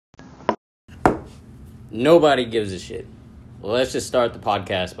Nobody gives a shit. Well, let's just start the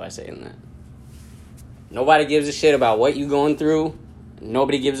podcast by saying that. Nobody gives a shit about what you're going through.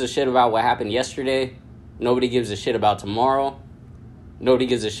 Nobody gives a shit about what happened yesterday. Nobody gives a shit about tomorrow. Nobody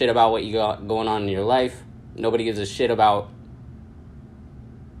gives a shit about what you got going on in your life. Nobody gives a shit about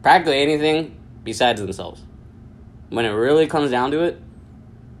practically anything besides themselves. When it really comes down to it,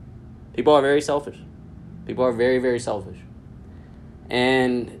 people are very selfish. People are very, very selfish.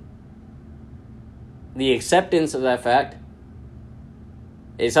 And the acceptance of that fact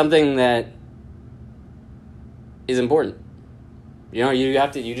is something that is important. You know, you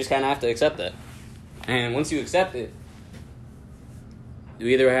just kind of have to accept that. And once you accept it, you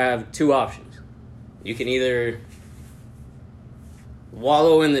either have two options. You can either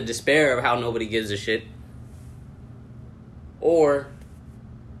wallow in the despair of how nobody gives a shit, or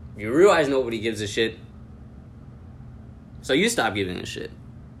you realize nobody gives a shit, so you stop giving a shit.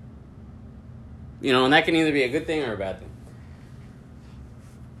 You know, and that can either be a good thing or a bad thing.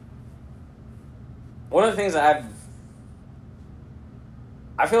 One of the things that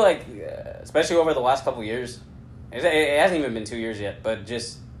I feel like, especially over the last couple years, it hasn't even been 2 years yet, but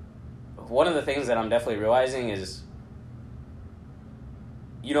just one of the things that I'm definitely realizing is,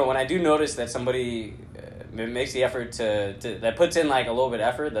 you know, when I do notice that somebody makes the effort to that puts in like a little bit of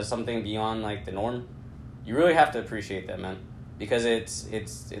effort, that's something beyond like the norm, you really have to appreciate that, man, because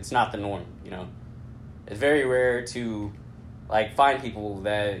it's not the norm, you know. It's very rare to like find people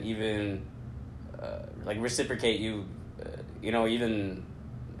that even like reciprocate you, you know, even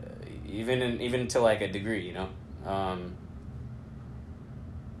to like a degree, you know.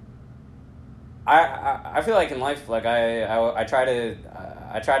 I feel like in life, like I try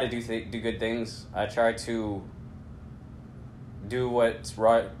to do good things. I try to do what's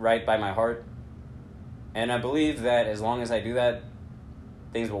right by my heart, and I believe that as long as I do that,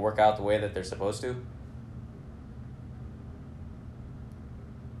 things will work out the way that they're supposed to.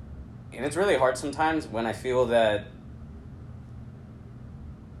 And it's really hard sometimes when I feel that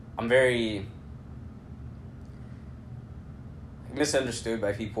I'm very misunderstood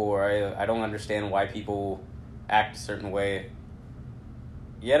by people, or I don't understand why people act a certain way.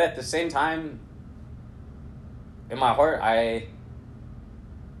 Yet at the same time, in my heart, I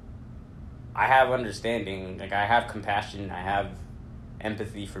have understanding. Like, I have compassion. I have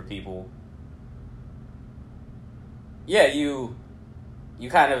empathy for people. Yeah, you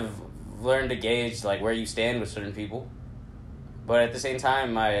kind of learn to gauge like where you stand with certain people, but at the same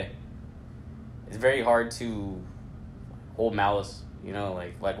time, it's very hard to hold malice. You know,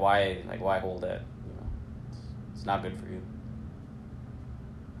 like why hold that? You know, it's not good for you.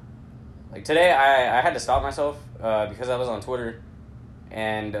 Like today, I had to stop myself because I was on Twitter,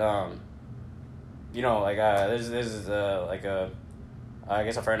 and you know, like this is like I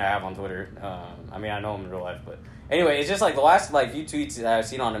guess a friend I have on Twitter. I mean, I know him in real life, but anyway, it's just like the last like few tweets that I've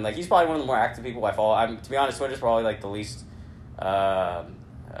seen on him. Like, he's probably one of the more active people I follow. To be honest, Twitter's probably like the least.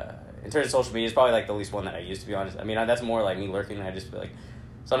 In terms of social media, it's probably like the least one that I use, to be honest. I mean, that's more like me lurking. I just feel like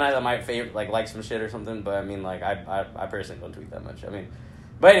sometimes I might like some shit or something, but I mean, like I personally don't tweet that much. I mean,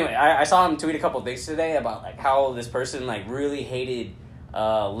 but anyway, I saw him tweet a couple of things today about like how this person like really hated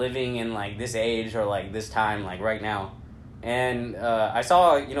living in like this age or like this time, like right now. And I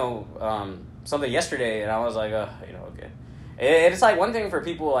saw, you know, something yesterday, and I was like, you know, okay. It's like one thing for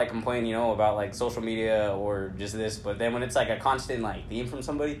people like complain, you know, about like social media or just this, but then when it's like a constant like theme from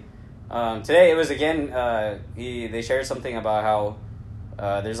somebody. Today it was again, they shared something about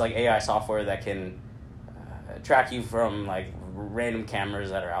how there's like AI software that can track you from like random cameras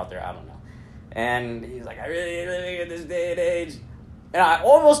that are out there. I don't know. And he's like, I really living in this day and age. And I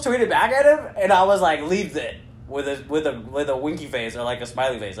almost tweeted back at him, and I was like, leave it. With a winky face or like a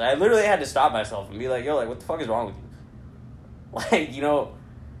smiley face. I literally had to stop myself and be like, yo, like, what the fuck is wrong with you? Like, you know.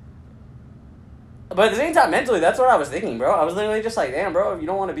 But at the same time, mentally, that's what I was thinking, bro. I was literally just like, damn, bro, if you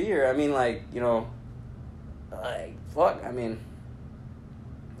don't want to be here, I mean, like, you know, like, fuck, I mean,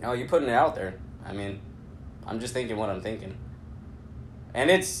 you know, you're putting it out there. I mean, I'm just thinking what I'm thinking. And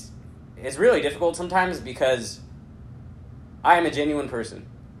it's really difficult sometimes because I am a genuine person.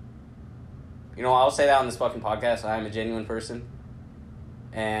 You know, I'll say that on this fucking podcast. I am a genuine person.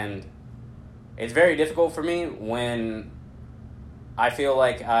 And it's very difficult for me when I feel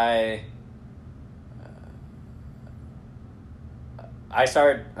like I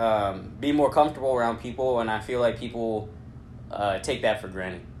start being more comfortable around people, and I feel like people take that for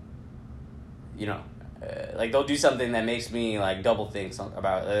granted. You know, like they'll do something that makes me like double think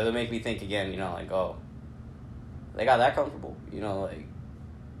about it. They'll make me think again, you know, like, oh, they got that comfortable, you know, like.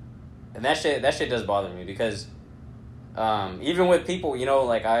 And that shit does bother me because even with people, you know,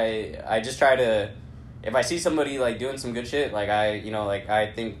 like I just try to if I see somebody like doing some good shit, like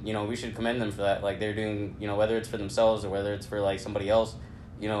I think we should commend them for that. Like they're doing, whether it's for themselves or whether it's for like somebody else,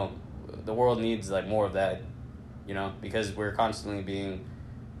 you know, the world needs like more of that, because we're constantly being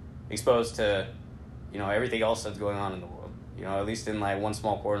exposed to, everything else that's going on in the world. At least in like one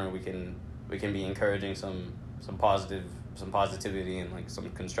small corner, we can be encouraging some positivity and like some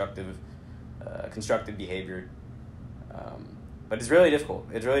constructive behavior. But it's really difficult.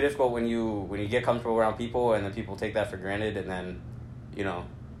 It's really difficult when you get comfortable around people and then people take that for granted, and then,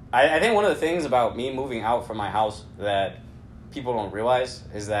 I think one of the things about me moving out from my house that people don't realize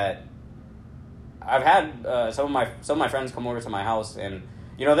is that I've had some of my friends come over to my house, and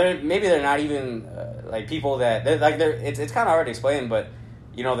they're not even like people that they're it's kind of hard to explain, but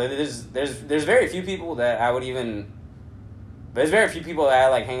there's very few people that I would even there's very few people that I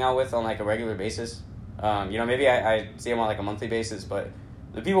like hang out with on like a regular basis. Maybe I see them on like a monthly basis, but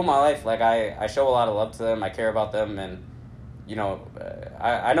the people in my life, like I show a lot of love to them. I care about them, and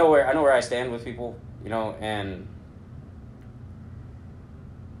I know where I stand with people, and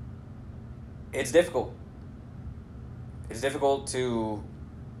it's difficult. It's difficult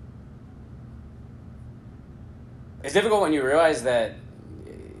when you realize that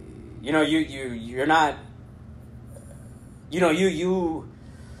you're not you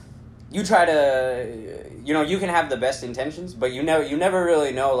try to you can have the best intentions, but you never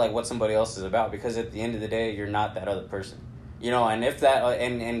really know like what somebody else is about, because at the end of the day you're not that other person, and if that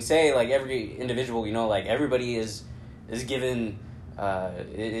and say like every individual, like everybody is given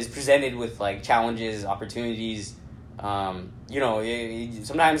is presented with like challenges, opportunities.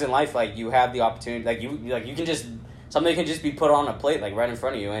 Sometimes in life, like you have the opportunity, like you can just something can just be put on a plate like right in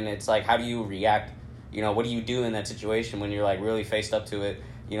front of you, and it's like, how do you react? What do you do in that situation when you're like really faced up to it?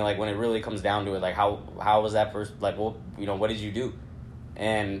 Like when it really comes down to it, like how was that person, like, well, what did you do?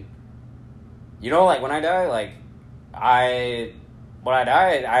 And like when I die, like when I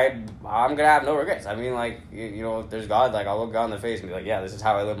die, I'm gonna have no regrets. I mean, like, if there's God, like I'll look God in the face and be like, yeah, this is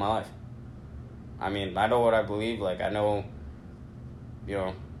how I live my life. I mean, I know what I believe. Like I know,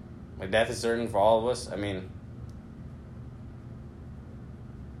 like death is certain for all of us. I mean,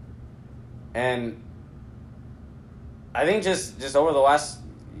 and I think just over the last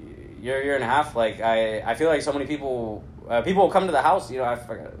year and a half, like I feel like so many people will come to the house. I'm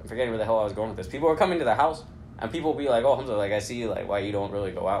forgetting where the hell I was going with this. People are coming to the house, and people will be like, "Oh, Hamza, like I see, like why you don't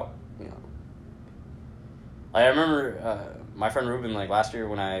really go out." Like I remember my friend Ruben, like last year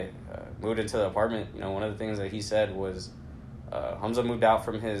when I moved into the apartment. One of the things that he said was, Hamza moved out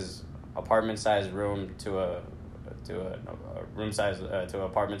from his apartment-sized room to a room size to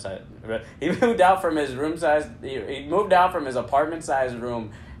apartment size. He moved out from his room size. He moved out from his apartment sized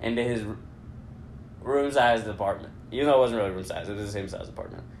room into his room sized apartment. Even though it wasn't really room size, it was the same size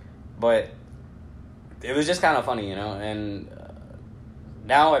apartment. But it was just kind of funny, And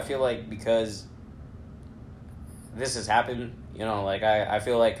now I feel like because this has happened, like I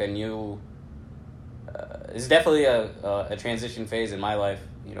feel like a new. It's definitely a transition phase in my life,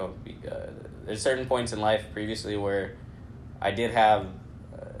 There's certain points in life previously where I did have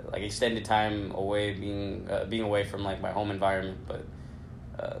like extended time away, being away from like my home environment, but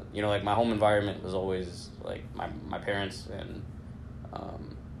like my home environment was always like my parents, and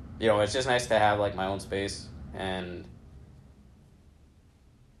it's just nice to have like my own space, and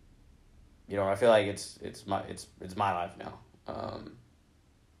I feel like it's my life now,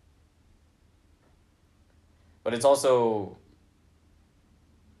 but it's also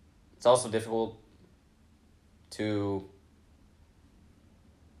difficult to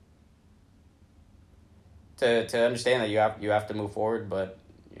understand that you have to move forward, but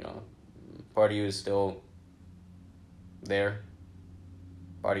part of you is still there.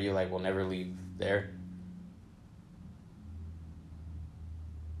 Part of you like will never leave there.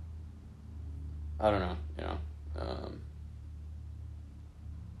 I don't know,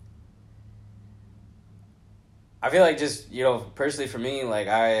 I feel like just, personally for me, like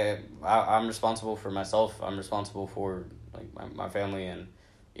I'm responsible for myself. I'm responsible for like my family, and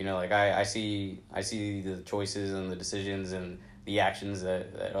like I see the choices and the decisions and the actions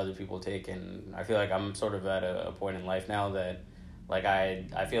that other people take, and I feel like I'm sort of at a point in life now that like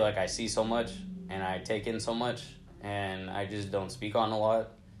I feel like I see so much and I take in so much, and I just don't speak on a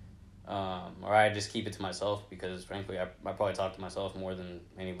lot, or I just keep it to myself, because frankly I probably talk to myself more than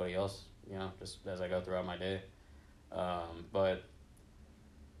anybody else, just as I go throughout my day. But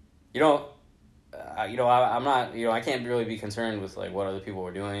I'm not, I can't really be concerned with like what other people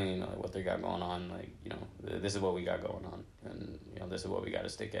are doing, like what they got going on. Like, this is what we got going on, and this is what we got to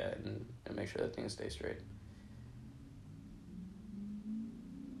stick at, and make sure that things stay straight.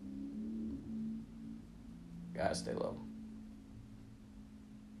 Gotta stay low.